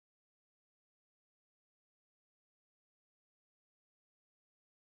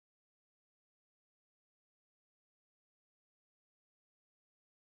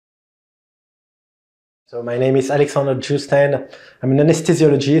So my name is Alexander Joosten. I'm an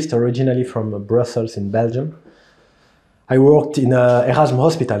anesthesiologist originally from Brussels in Belgium. I worked in Erasmus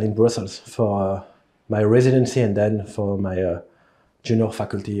Hospital in Brussels for my residency and then for my junior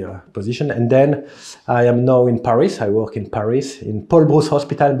faculty position. And then I am now in Paris. I work in Paris in Paul Brousse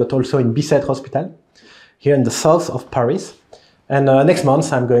Hospital, but also in Bicêtre Hospital, here in the south of Paris. And next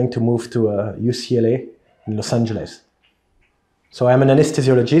month I'm going to move to UCLA in Los Angeles. So I'm an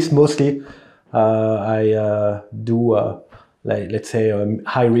anesthesiologist. Mostly I do, let's say,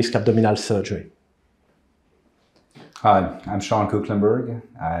 high-risk abdominal surgery. Hi, I'm Coeckelenbergh.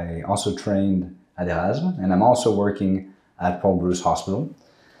 I also trained at Erasmus, and I'm also working at Paul Brousse Hospital.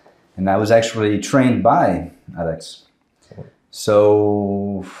 And I was actually trained by Alex.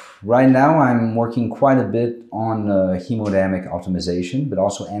 So right now I'm working quite a bit on hemodynamic optimization, but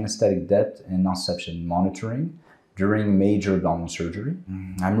also anesthetic depth and nociception monitoring during major abdominal surgery.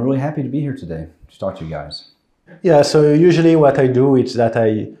 I'm really happy to be here today to talk to you guys. Yeah, so usually what I do is that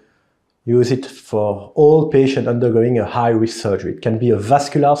I use it for all patients undergoing a high-risk surgery. It can be a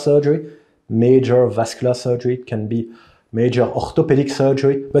vascular surgery, major vascular surgery, it can be major orthopedic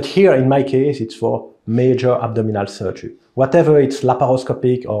surgery, but here in my case it's for major abdominal surgery. Whatever it's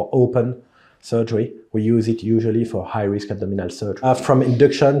laparoscopic or open surgery, we use it usually for high-risk abdominal surgery. From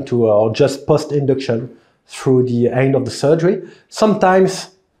induction to or just post-induction through the end of the surgery,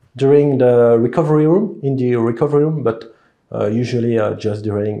 sometimes during the recovery room, in the recovery room, but usually just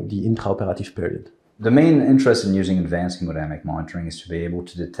during the intraoperative period. The main interest in using advanced hemodynamic monitoring is to be able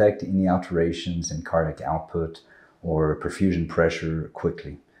to detect any alterations in cardiac output or perfusion pressure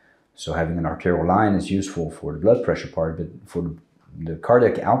quickly. So having an arterial line is useful for the blood pressure part, but for the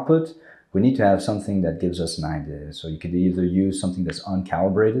cardiac output, we need to have something that gives us an idea. So you could either use something that's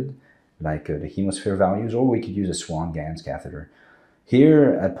uncalibrated, like the hemosphere values, or we could use a Swan-Ganz catheter.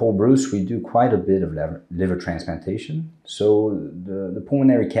 Here at Paul Brousse, we do quite a bit of liver transplantation, so the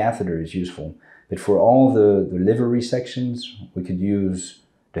pulmonary catheter is useful. But for all the liver resections, we could use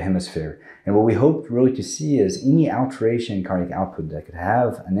the hemisphere. And what we hope really to see is any alteration in cardiac output that could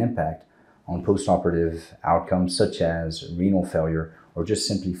have an impact on postoperative outcomes, such as renal failure or just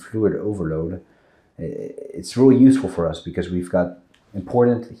simply fluid overload. It's really useful for us because we've got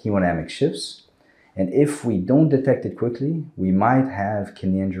important hemodynamic shifts. And if we don't detect it quickly, we might have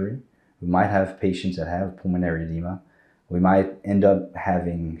kidney injury, we might have patients that have pulmonary edema, we might end up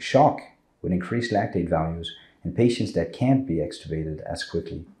having shock with increased lactate values in patients that can't be extubated as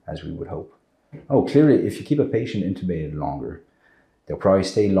quickly as we would hope. Oh, clearly, if you keep a patient intubated longer, they'll probably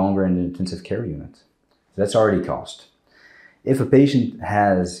stay longer in the intensive care unit. That's already cost. If a patient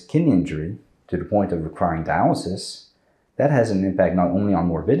has kidney injury to the point of requiring dialysis, that has an impact not only on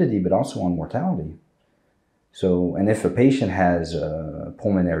morbidity, but also on mortality. So, and if a patient has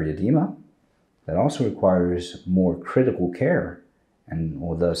pulmonary edema, that also requires more critical care and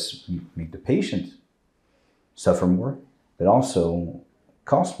will thus make the patient suffer more, but also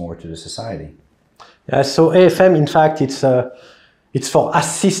cost more to the society. Yeah, so AFM, in fact, it's for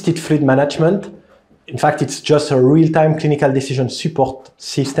assisted fluid management. In fact, it's just a real-time clinical decision support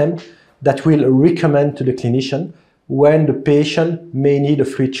system that will recommend to the clinician when the patient may need a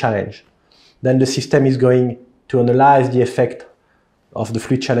fluid challenge. Then the system is going to analyze the effect of the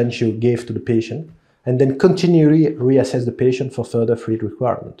fluid challenge you gave to the patient and then continually reassess the patient for further fluid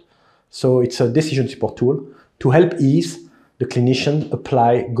requirement. So it's a decision support tool to help ease the clinician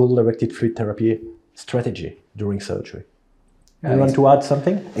apply goal-directed fluid therapy strategy during surgery. You want to add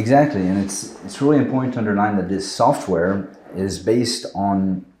something? Exactly, and it's really important to underline that this software is based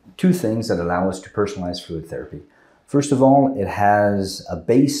on two things that allow us to personalize fluid therapy. First of all, it has a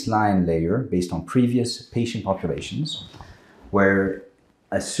baseline layer based on previous patient populations, where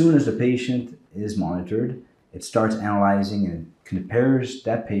as soon as the patient is monitored, it starts analyzing and compares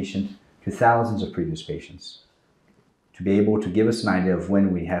that patient to thousands of previous patients to be able to give us an idea of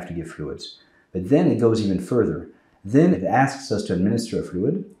when we have to give fluids. But then it goes even further. Then it asks us to administer a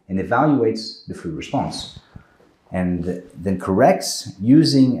fluid and evaluates the fluid response, and then corrects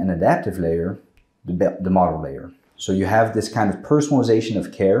using an adaptive layer, the model layer. So you have this kind of personalization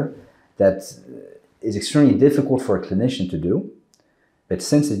of care that is extremely difficult for a clinician to do. But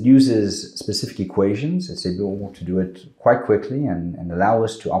since it uses specific equations, it's able to do it quite quickly and allow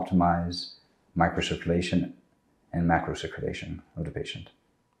us to optimize microcirculation and macrocirculation of the patient.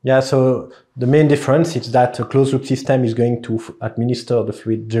 Yeah, so the main difference is that a closed-loop system is going to administer the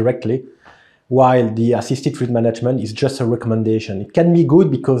fluid directly, while the assisted fluid management is just a recommendation. It can be good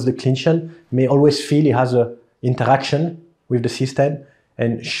because the clinician may always feel he has an interaction with the system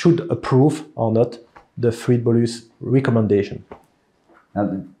and should approve or not the fluid bolus recommendation.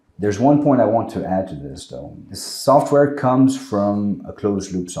 Now, There's one point I want to add to this though. This software comes from a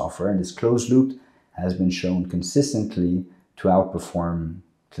closed loop software, and this closed loop has been shown consistently to outperform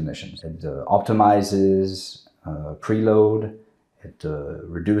clinicians. It optimizes preload, it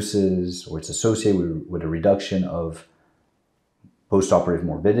reduces, or it's associated with a reduction of postoperative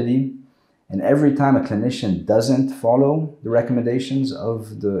morbidity. And every time a clinician doesn't follow the recommendations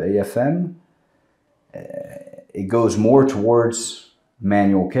of the AFM, it goes more towards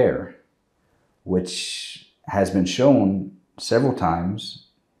manual care, which has been shown several times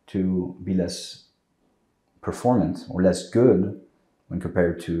to be less performant or less good when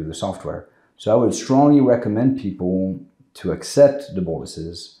compared to the software. So I would strongly recommend people to accept the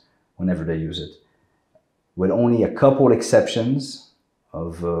boluses whenever they use it, with only a couple exceptions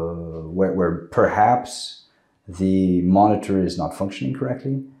of where perhaps the monitor is not functioning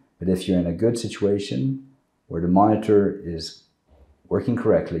correctly. But if you're in a good situation where the monitor is working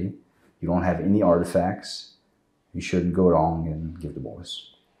correctly, you don't have any artifacts, you shouldn't go wrong and give the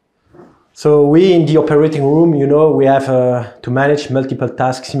bolus. So we in the operating room, you know, we have to manage multiple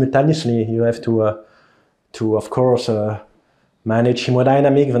tasks simultaneously. You have to of course, manage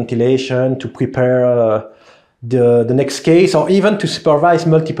hemodynamic, ventilation, to prepare the next case, or even to supervise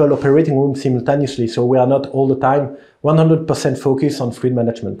multiple operating rooms simultaneously. So we are not all the time 100% focused on fluid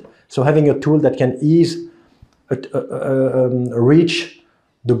management. So having a tool that can reach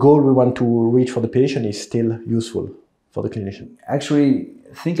the goal we want to reach for the patient is still useful for the clinician. Actually,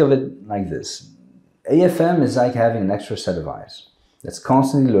 think of it like this. AFM is like having an extra set of eyes that's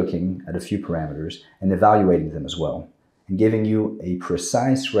constantly looking at a few parameters and evaluating them as well, and giving you a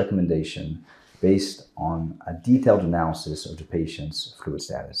precise recommendation based on a detailed analysis of the patient's fluid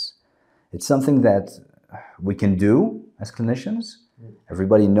status. It's something that we can do as clinicians.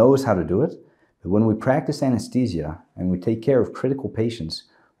 Everybody knows how to do it. But when we practice anesthesia and we take care of critical patients,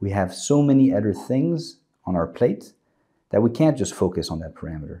 we have so many other things on our plate that we can't just focus on that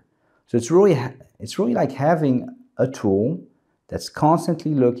parameter. So it's really like having a tool that's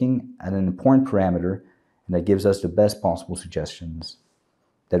constantly looking at an important parameter and that gives us the best possible suggestions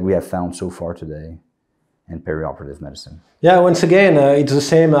that we have found so far today in perioperative medicine. Yeah, once again, it's the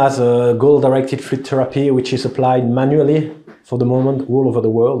same as goal-directed fluid therapy, which is applied manually for the moment all over the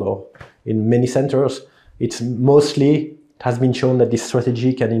world or in many centers. It has been shown that this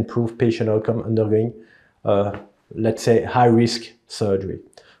strategy can improve patient outcome undergoing, let's say, high-risk surgery.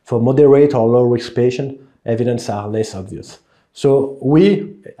 For moderate or low-risk patients, evidence are less obvious. So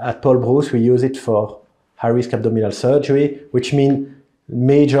we, at Paul Brousse, we use it for high-risk abdominal surgery, which means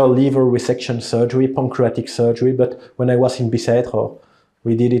major liver resection surgery, pancreatic surgery. But when I was in Bicêtre,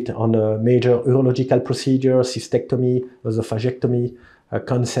 we did it on a major urological procedure, cystectomy, esophagectomy,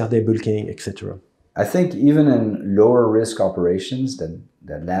 cancer debulking, etc. I think even in lower risk operations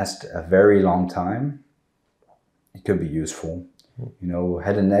that last a very long time, it could be useful. You know,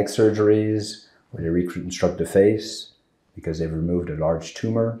 head and neck surgeries where they reconstruct the face because they've removed a large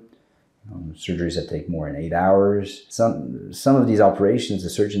tumor. Surgeries that take more than 8 hours. Some of these operations, the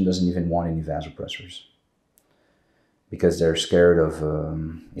surgeon doesn't even want any vasopressors because they're scared of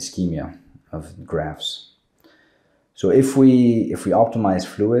ischemia of grafts. So if we optimize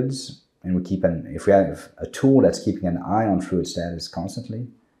fluids and if we have a tool that's keeping an eye on fluid status constantly,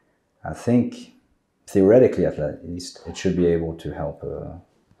 I think theoretically at least it should be able to help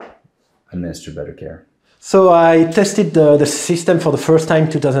administer better care. So I tested the system for the first time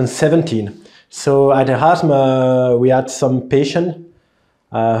in 2017. So at Erasmus, we had some patients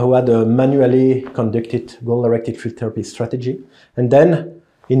who had a manually conducted goal-directed fluid therapy strategy. And then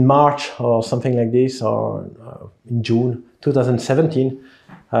in March or something like this, or in June 2017,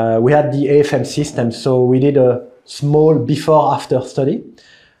 we had the AFM system. So we did a small before-after study.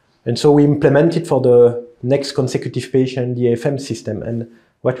 And so we implemented for the next consecutive patient the AFM system. And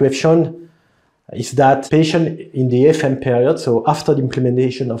what we have shown is that patient in the AFM period, so after the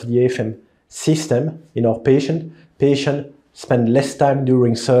implementation of the AFM system in our patient spend less time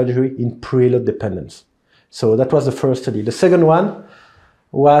during surgery in preload dependence. So that was the first study. The second one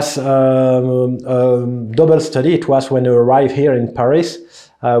was a double study. It was when we arrived here in Paris.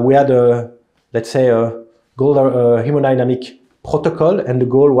 We had let's say a goal hemodynamic protocol, and the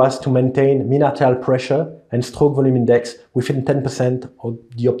goal was to maintain mean arterial pressure and stroke volume index within 10% of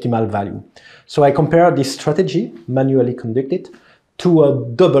the optimal value. So I compared this strategy, manually conducted, to a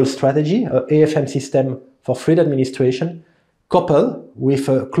double strategy, a AFM system for fluid administration, coupled with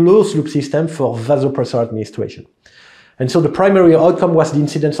a closed loop system for vasopressor administration. And so the primary outcome was the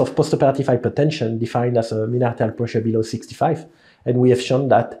incidence of postoperative hypertension, defined as a mean arterial pressure below 65. And we have shown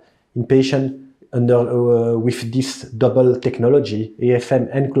that in patients with this double technology, AFM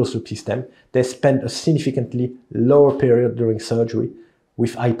and closed loop system, they spend a significantly lower period during surgery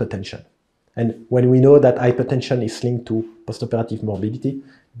with hypertension. And when we know that hypertension is linked to postoperative morbidity,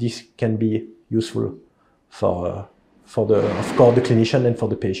 this can be useful for of course, the clinician and for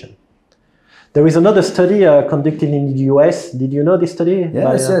the patient. There is another study conducted in the US. Did you know this study?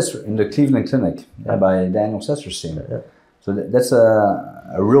 Yeah, yes, in the Cleveland Clinic by Daniel Sesserstein. Yeah. So that's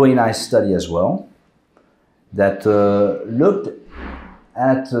a really nice study as well that looked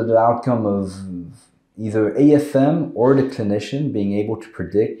at the outcome of either AFM or the clinician being able to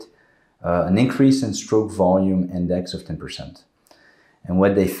predict an increase in stroke volume index of 10%. And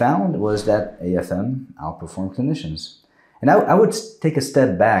what they found was that AFM outperformed clinicians. And I would take a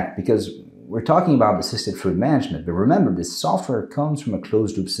step back because we're talking about assisted fluid management, but remember, this software comes from a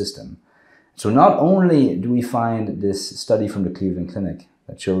closed loop system. So not only do we find this study from the Cleveland Clinic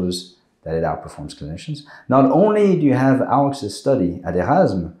that shows that it outperforms clinicians, not only do you have Alex's study at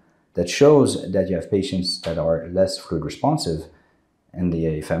Erasmus that shows that you have patients that are less fluid responsive in the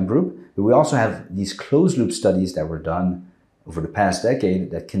AFM group, but we also have these closed loop studies that were done over the past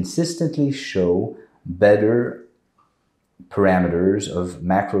decade that consistently show better parameters of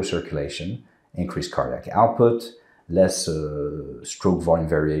macro circulation, increased cardiac output, less stroke volume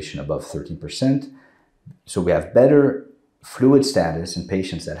variation above 13%. So we have better fluid status in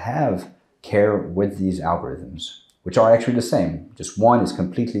patients that have care with these algorithms, which are actually the same. Just one is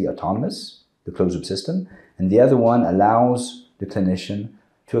completely autonomous, the closed loop system, and the other one allows the clinician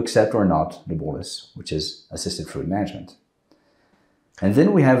to accept or not the bolus, which is assisted fluid management. And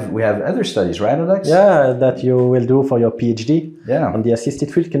then we have other studies, right, Alex? Yeah, that you will do for your PhD. Yeah. On the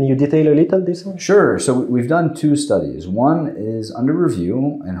assisted field. Can you detail a little this one? Sure. So we've done two studies. One is under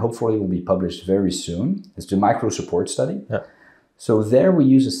review and hopefully will be published very soon. It's the micro support study. Yeah. So there we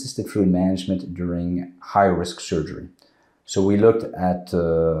use assisted fluid management during high-risk surgery. So we looked at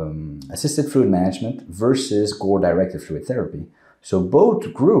assisted fluid management versus goal-directed fluid therapy. So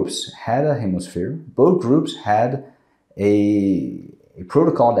both groups had a hemisphere. Both groups had a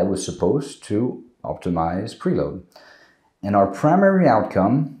protocol that was supposed to optimize preload. And our primary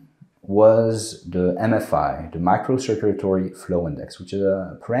outcome was the MFI, the microcirculatory flow index, which is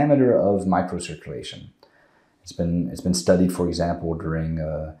a parameter of microcirculation. It's been studied, for example, during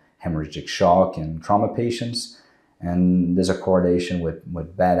hemorrhagic shock and trauma patients, and there's a correlation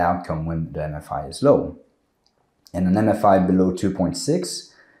with bad outcome when the MFI is low. And an MFI below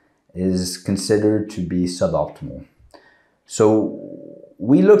 2.6 is considered to be suboptimal. So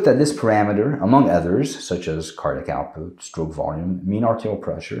we looked at this parameter, among others, such as cardiac output, stroke volume, mean arterial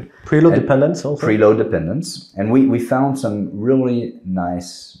pressure. Preload dependence also? Preload dependence. And we found some really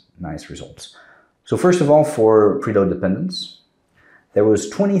nice results. So first of all, for preload dependence, there was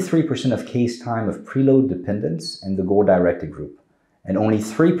 23% of case time of preload dependence in the goal-directed group, and only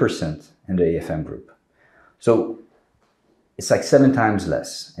 3% in the AFM group. So it's like 7 times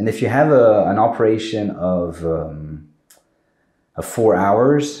less. And if you have an operation of 4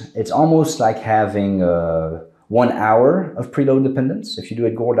 hours, it's almost like having 1 hour of preload dependence if you do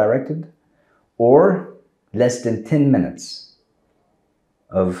it goal-directed, or less than 10 minutes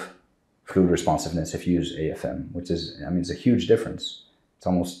of fluid responsiveness if you use AFM, which is, I mean, it's a huge difference. It's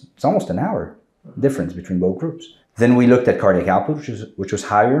almost an hour difference between both groups. Then we looked at cardiac output, which was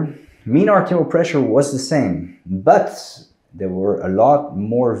higher. Mean arterial pressure was the same, but there were a lot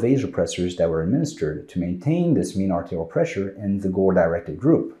more vasopressors that were administered to maintain this mean arterial pressure in the goal-directed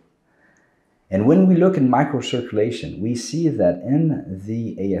group. And when we look at microcirculation, we see that in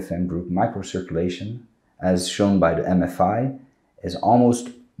the AFM group, microcirculation, as shown by the MFI, is almost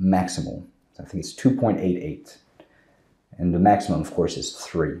maximal. I think it's 2.88. And the maximum, of course, is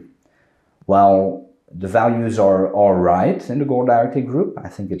 3. While the values are all right in the goal-directed group, I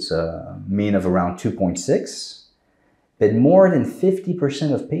think it's a mean of around 2.6. But more than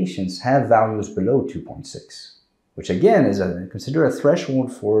 50% of patients have values below 2.6, which again is considered a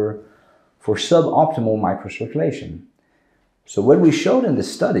threshold for suboptimal microcirculation. So what we showed in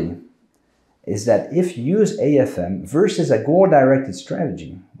this study is that if you use AFM versus a goal-directed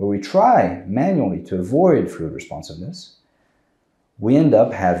strategy, where we try manually to avoid fluid responsiveness, we end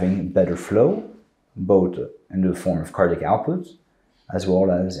up having better flow, both in the form of cardiac output, as well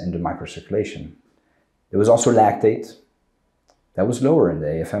as in the microcirculation. There was also lactate that was lower in the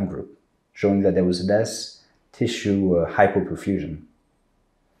AFM group, showing that there was less tissue hypoperfusion.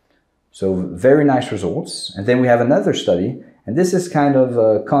 So very nice results. And then we have another study, and this is kind of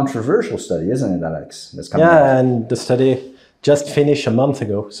a controversial study, isn't it, Alex? That's coming out. And the study just finished a month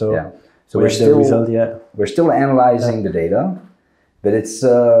ago. So, yeah. So we're still analyzing the data, But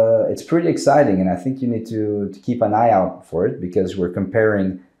it's pretty exciting, and I think you need to keep an eye out for it, because we're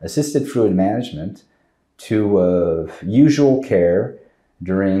comparing assisted fluid management to usual care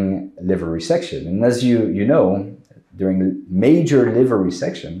during liver resection. And as you know, during major liver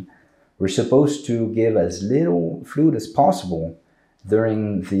resection, we're supposed to give as little fluid as possible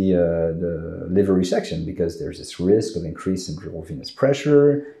during the liver resection, because there's this risk of increased central venous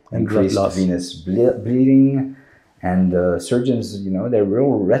pressure, increased venous bleeding, and surgeons, you know, they're real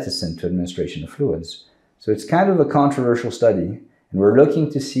reticent to administration of fluids. So it's kind of a controversial study, and we're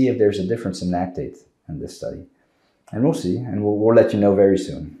looking to see if there's a difference in lactate in this study. And we'll see, and we'll let you know very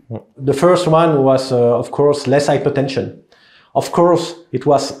soon. The first one was, of course, less hypotension. Of course, it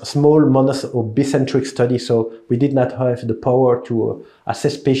was a small monos or bicentric study, so we did not have the power to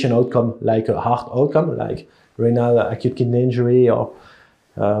assess patient outcome like a heart outcome, like renal acute kidney injury or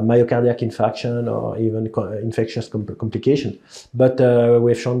myocardiac infarction or even infectious complication. But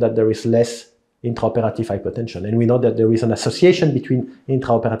we have shown that there is less intraoperative hypotension, and we know that there is an association between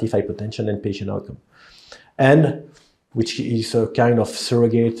intraoperative hypotension and patient outcome, and which is a kind of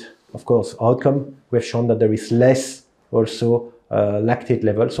surrogate, of course, outcome. We have shown that there is less also lactate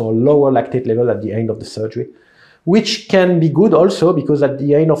level, so a lower lactate level at the end of the surgery, which can be good also, because at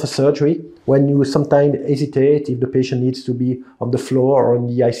the end of a surgery, when you sometimes hesitate if the patient needs to be on the floor or in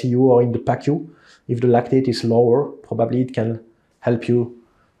the ICU or in the PACU, if the lactate is lower, probably it can help you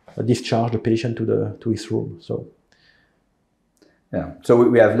discharge the patient to his room. So yeah, so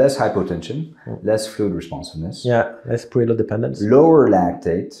we have less hypotension, less fluid responsiveness. Yeah, less preload dependence. Lower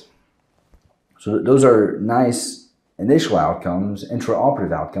lactate. So those are nice initial outcomes,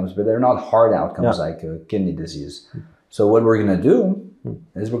 intraoperative outcomes, but they're not hard outcomes like kidney disease. So what we're going to do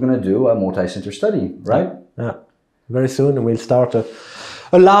is we're going to do a multi-center study, right? Yeah. Very soon we'll start a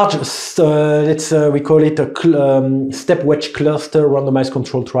large, we call it a step wedge cluster randomized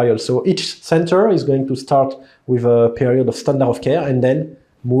control trial. So each center is going to start with a period of standard of care and then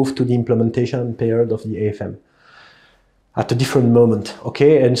move to the implementation period of the AFM at a different moment,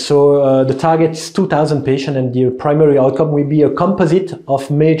 okay? And so the target is 2,000 patients, and the primary outcome will be a composite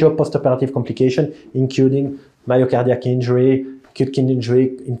of major postoperative complications, including myocardiac injury, acute kidney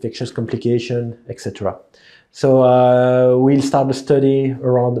injury, infectious complication, etc. So we'll start the study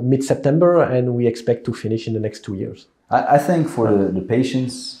around mid-September, and we expect to finish in the next 2 years. I think for the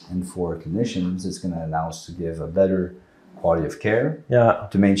patients and for clinicians, it's going to allow us to give a better quality of care,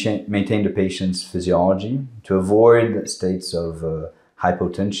 to maintain the patient's physiology, to avoid states of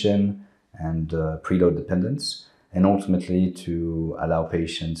hypotension and preload dependence, and ultimately to allow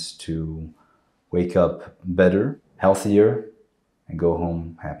patients to wake up better, healthier, and go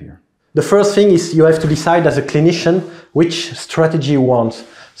home happier. The first thing is you have to decide as a clinician which strategy you want.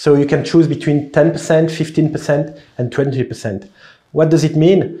 So you can choose between 10%, 15%, and 20%. What does it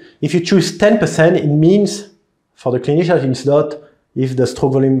mean? If you choose 10%, it means for the clinician, it's not if the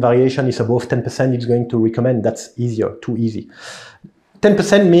stroke volume variation is above 10%, it's going to recommend. That's easier, too easy.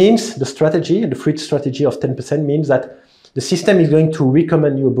 10% means the strategy, the fluid strategy of 10% means that the system is going to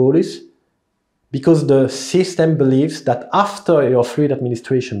recommend you a bolus because the system believes that after your fluid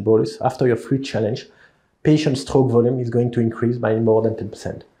administration bolus, after your fluid challenge, patient stroke volume is going to increase by more than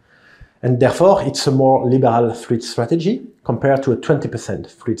 10%. And therefore, it's a more liberal fluid strategy compared to a 20%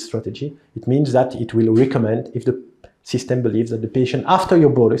 fluid strategy. It means that it will recommend if the system believes that the patient after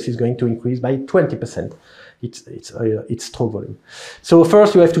your bolus is going to increase by 20% its stroke volume. So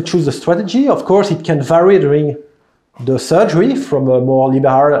first you have to choose the strategy. Of course, it can vary during the surgery from a more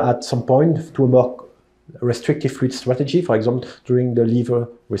liberal at some point to a more restrictive fluid strategy. For example, during the liver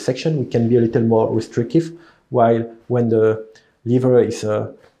resection, we can be a little more restrictive, while when the liver is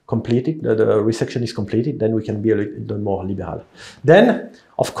completed, the resection is completed, then we can be a little more liberal. Then,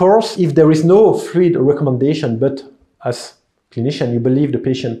 of course, if there is no fluid recommendation, but as clinician, you believe the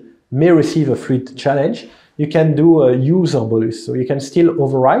patient may receive a fluid challenge, you can do a user bolus. So you can still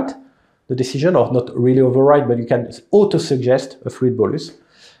override the decision, or not really override, but you can auto-suggest a fluid bolus.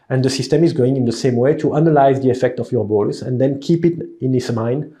 And the system is going in the same way to analyze the effect of your bolus and then keep it in its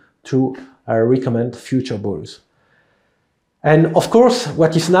mind to recommend future bolus. And of course,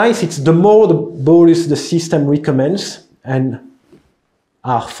 what is nice, it's the more the bolus the system recommends and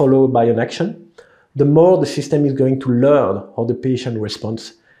are followed by an action, the more the system is going to learn how the patient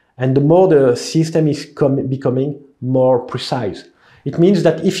responds, and the more the system is becoming more precise. It means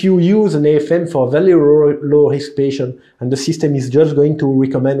that if you use an AFM for a very low risk patient and the system is just going to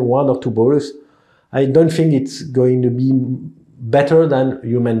recommend 1 or 2 bolus, I don't think it's going to be better than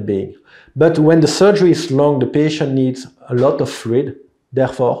human being. But when the surgery is long, the patient needs a lot of fluid,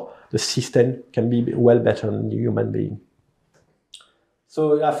 therefore the system can be well better than the human being.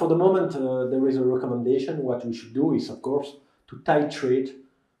 So for the moment, there is a recommendation. What we should do is, of course, to titrate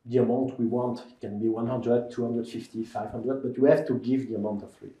the amount we want. It can be 100, 250, 500, but you have to give the amount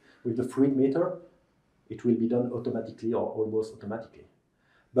of fluid. With the fluid meter, it will be done automatically or almost automatically.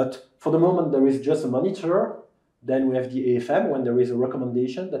 But for the moment, there is just a monitor. Then we have the AFM when there is a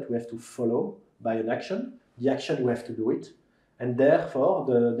recommendation that we have to follow by an action. The action, we have to do it. And therefore,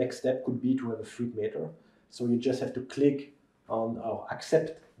 the next step could be to have a fluid meter. So you just have to click on or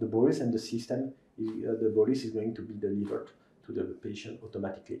accept the bolus, and the system, the bolus is going to be delivered to the patient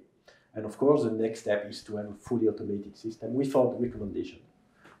automatically. And of course, the next step is to have a fully automated system without recommendation.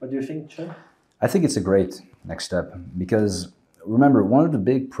 What do you think, Chen? I think it's a great next step because remember, one of the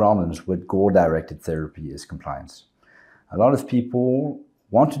big problems with goal-directed therapy is compliance. A lot of people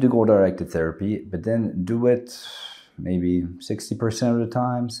want to do goal-directed therapy, but then do it maybe 60% of the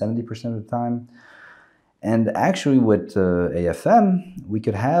time, 70% of the time. And actually with AFM, we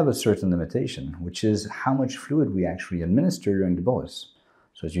could have a certain limitation, which is how much fluid we actually administer during the bolus.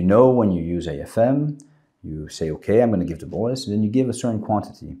 So as you know, when you use AFM, you say, okay, I'm going to give the bolus, and then you give a certain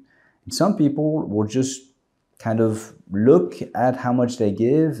quantity. And some people will just kind of look at how much they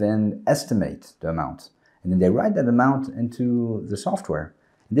give and estimate the amount. And then they write that amount into the software.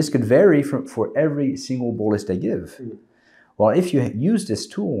 And this could vary for every single bolus they give. Well, if you use this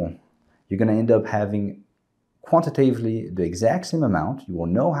tool, you're going to end up having quantitatively the exact same amount. You will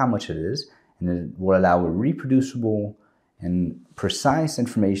know how much it is, and it will allow a reproducible and precise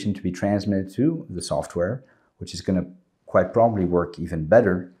information to be transmitted to the software, which is going to quite probably work even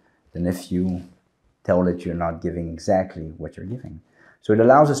better than if you tell it you're not giving exactly what you're giving. So it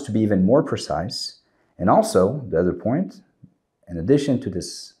allows us to be even more precise. And also, the other point, in addition to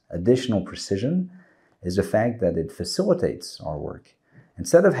this additional precision, is the fact that it facilitates our work.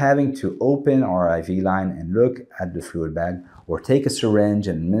 Instead of having to open our IV line and look at the fluid bag or take a syringe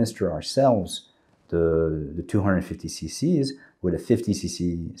and administer ourselves the 250 cc's with a 50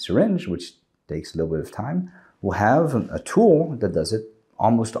 cc syringe, which takes a little bit of time, we'll have a tool that does it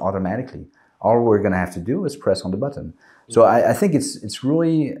almost automatically. All we're going to have to do is press on the button. So I think it's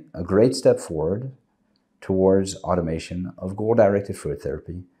really a great step forward towards automation of goal-directed fluid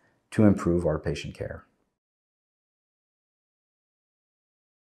therapy to improve our patient care.